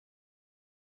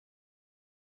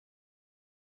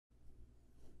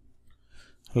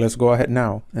Let's go ahead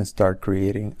now and start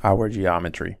creating our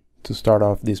geometry. To start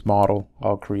off this model,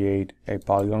 I'll create a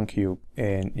polygon cube,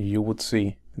 and you would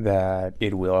see that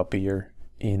it will appear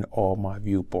in all my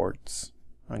viewports.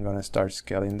 I'm going to start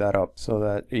scaling that up so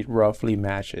that it roughly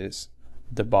matches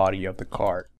the body of the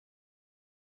card.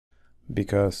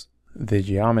 Because the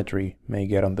geometry may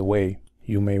get on the way,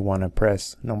 you may want to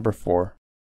press number 4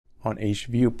 on each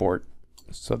viewport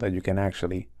so that you can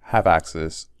actually have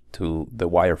access to the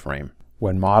wireframe.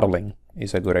 When modeling,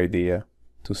 it's a good idea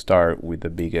to start with the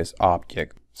biggest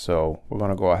object. So we're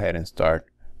going to go ahead and start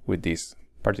with this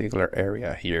particular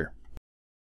area here.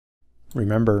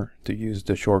 Remember to use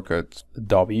the shortcuts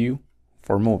W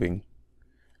for moving,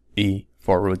 E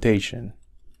for rotation,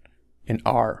 and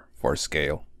R for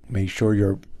scale. Make sure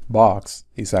your box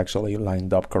is actually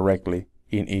lined up correctly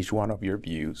in each one of your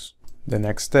views. The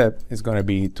next step is going to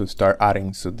be to start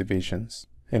adding subdivisions.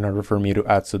 In order for me to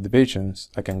add subdivisions,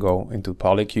 I can go into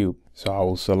Polycube. So I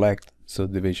will select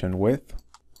subdivision width.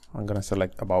 I'm going to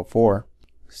select about 4.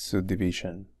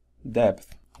 Subdivision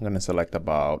depth. I'm going to select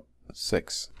about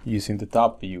 6. Using the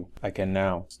top view, I can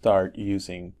now start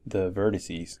using the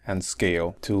vertices and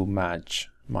scale to match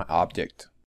my object.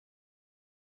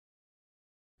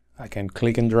 I can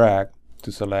click and drag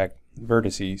to select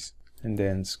vertices and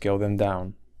then scale them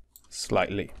down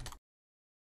slightly.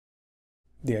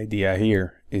 The idea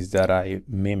here is that I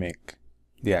mimic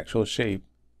the actual shape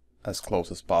as close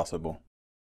as possible.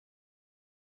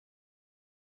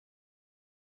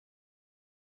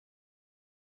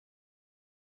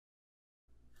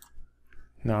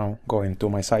 Now, going to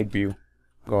my side view,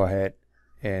 go ahead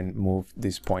and move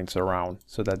these points around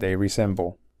so that they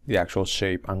resemble the actual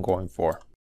shape I'm going for.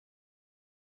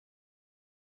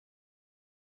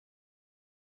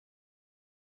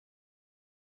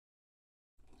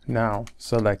 Now,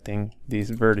 selecting these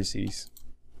vertices,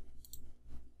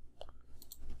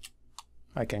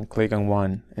 I can click on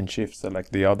one and shift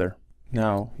select the other.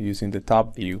 Now, using the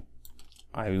top view,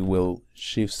 I will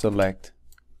shift select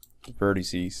the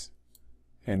vertices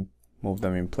and move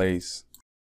them in place.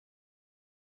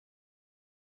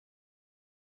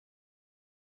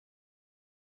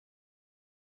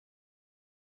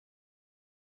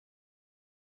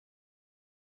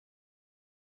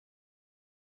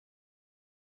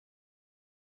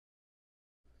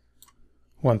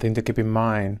 One thing to keep in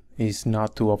mind is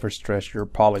not to overstretch your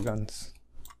polygons,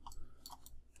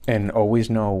 and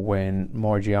always know when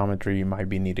more geometry might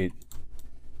be needed.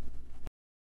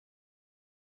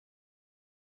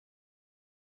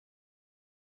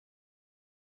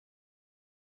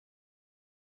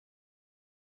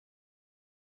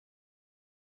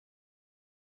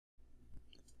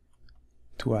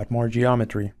 To add more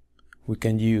geometry, we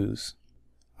can use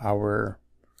our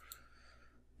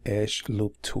edge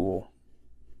loop tool.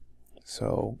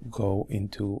 So go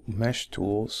into mesh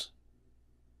tools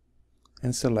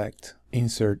and select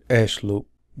insert edge loop.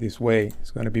 This way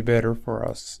it's going to be better for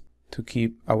us to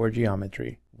keep our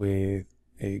geometry with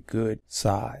a good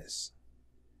size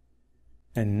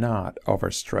and not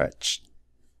overstretched.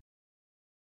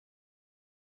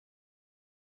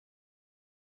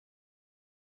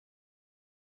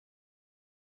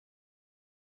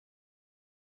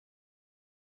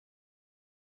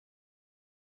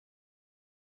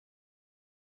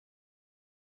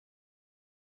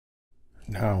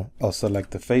 Now I'll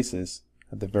select the faces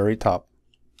at the very top.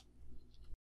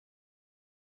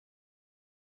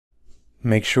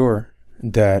 Make sure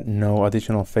that no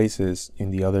additional faces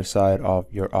in the other side of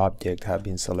your object have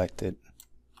been selected.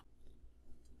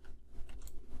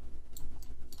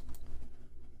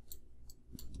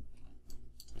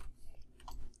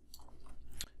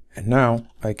 And now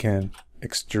I can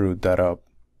extrude that up.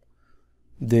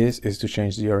 This is to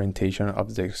change the orientation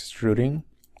of the extruding.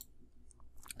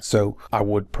 So I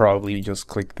would probably just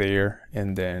click there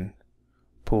and then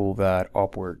pull that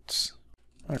upwards.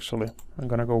 Actually, I'm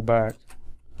gonna go back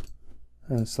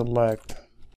and select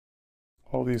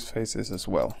all these faces as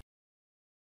well.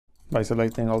 By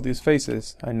selecting all these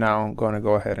faces, I'm now gonna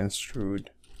go ahead and extrude.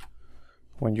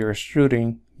 When you're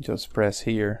extruding, just press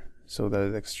here so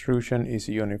that the extrusion is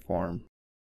uniform.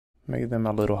 Make them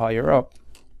a little higher up,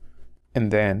 and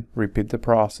then repeat the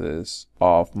process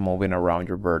of moving around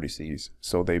your vertices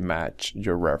so they match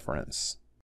your reference.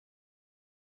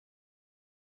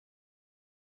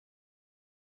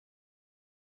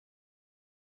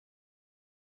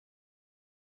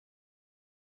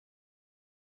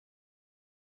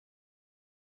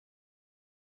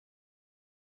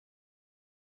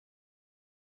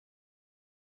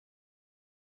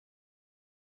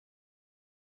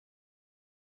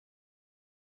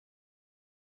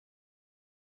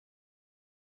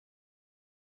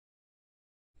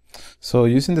 So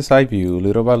using the side view,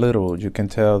 little by little, you can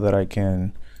tell that I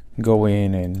can go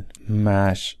in and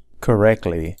match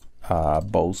correctly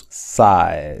both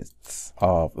sides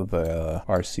of the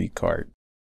RC cart.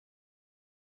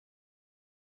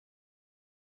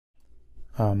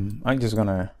 I'm just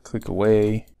gonna click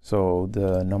away. So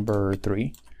the number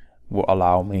 3 will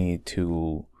allow me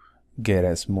to get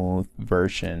a smooth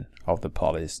version of the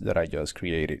polish that I just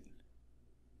created.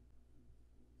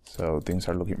 So things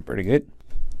are looking pretty good.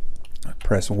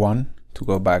 Press 1 to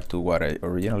go back to what I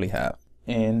originally have,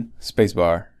 and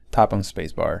spacebar, tap on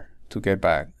spacebar to get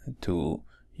back to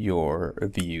your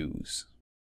views.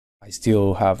 I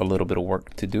still have a little bit of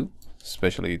work to do,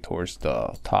 especially towards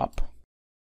the top.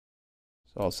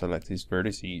 So I'll select these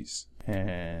vertices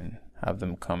and have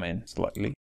them come in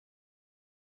slightly.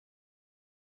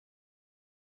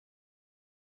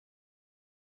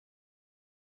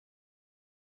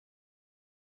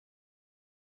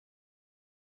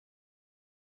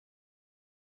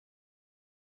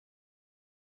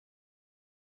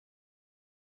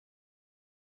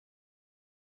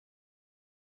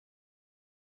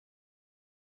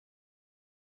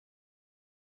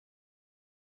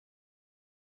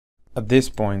 At this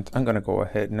point, I'm gonna go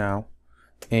ahead now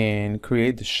and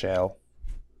create the shell.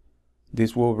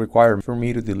 This will require for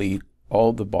me to delete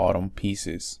all the bottom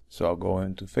pieces. So I'll go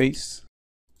into face,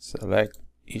 select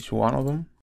each one of them.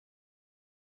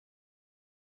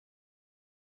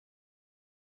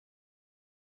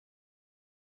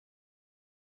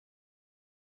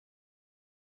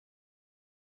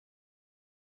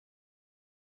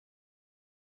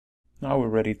 Now we're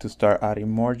ready to start adding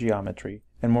more geometry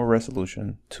and more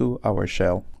resolution to our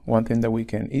shell. One thing that we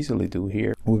can easily do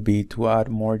here would be to add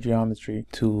more geometry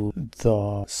to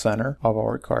the center of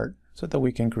our cart so that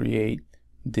we can create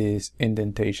this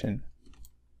indentation.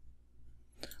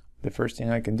 The first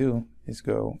thing I can do is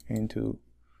go into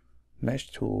Mesh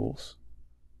Tools,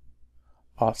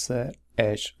 Offset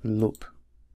Edge Loop.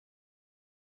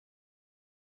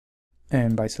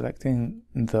 And by selecting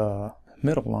the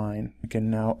middle line, we can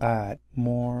now add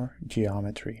more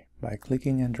geometry by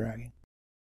clicking and dragging.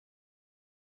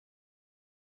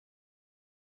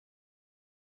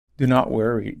 Do not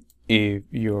worry if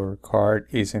your card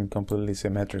isn't completely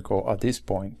symmetrical at this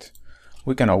point.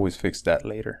 We can always fix that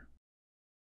later.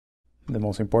 The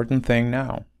most important thing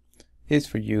now is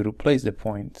for you to place the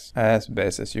points as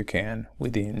best as you can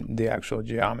within the actual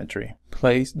geometry.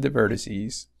 Place the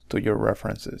vertices to your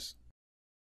references.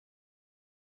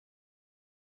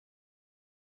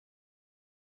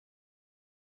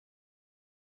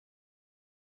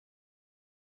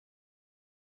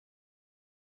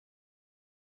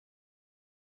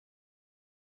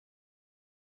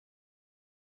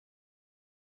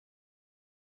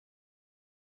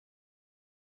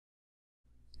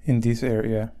 In this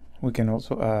area, we can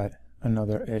also add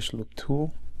another edge loop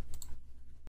tool.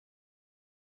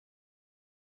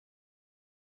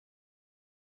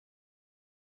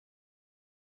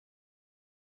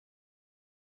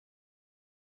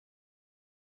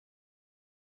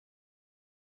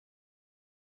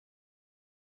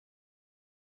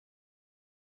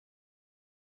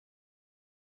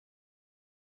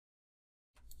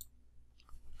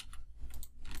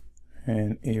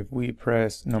 And if we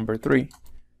press number 3,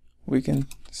 we can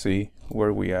see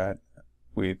where we at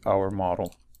with our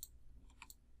model.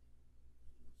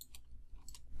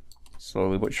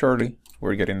 Slowly but surely,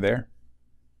 we're getting there.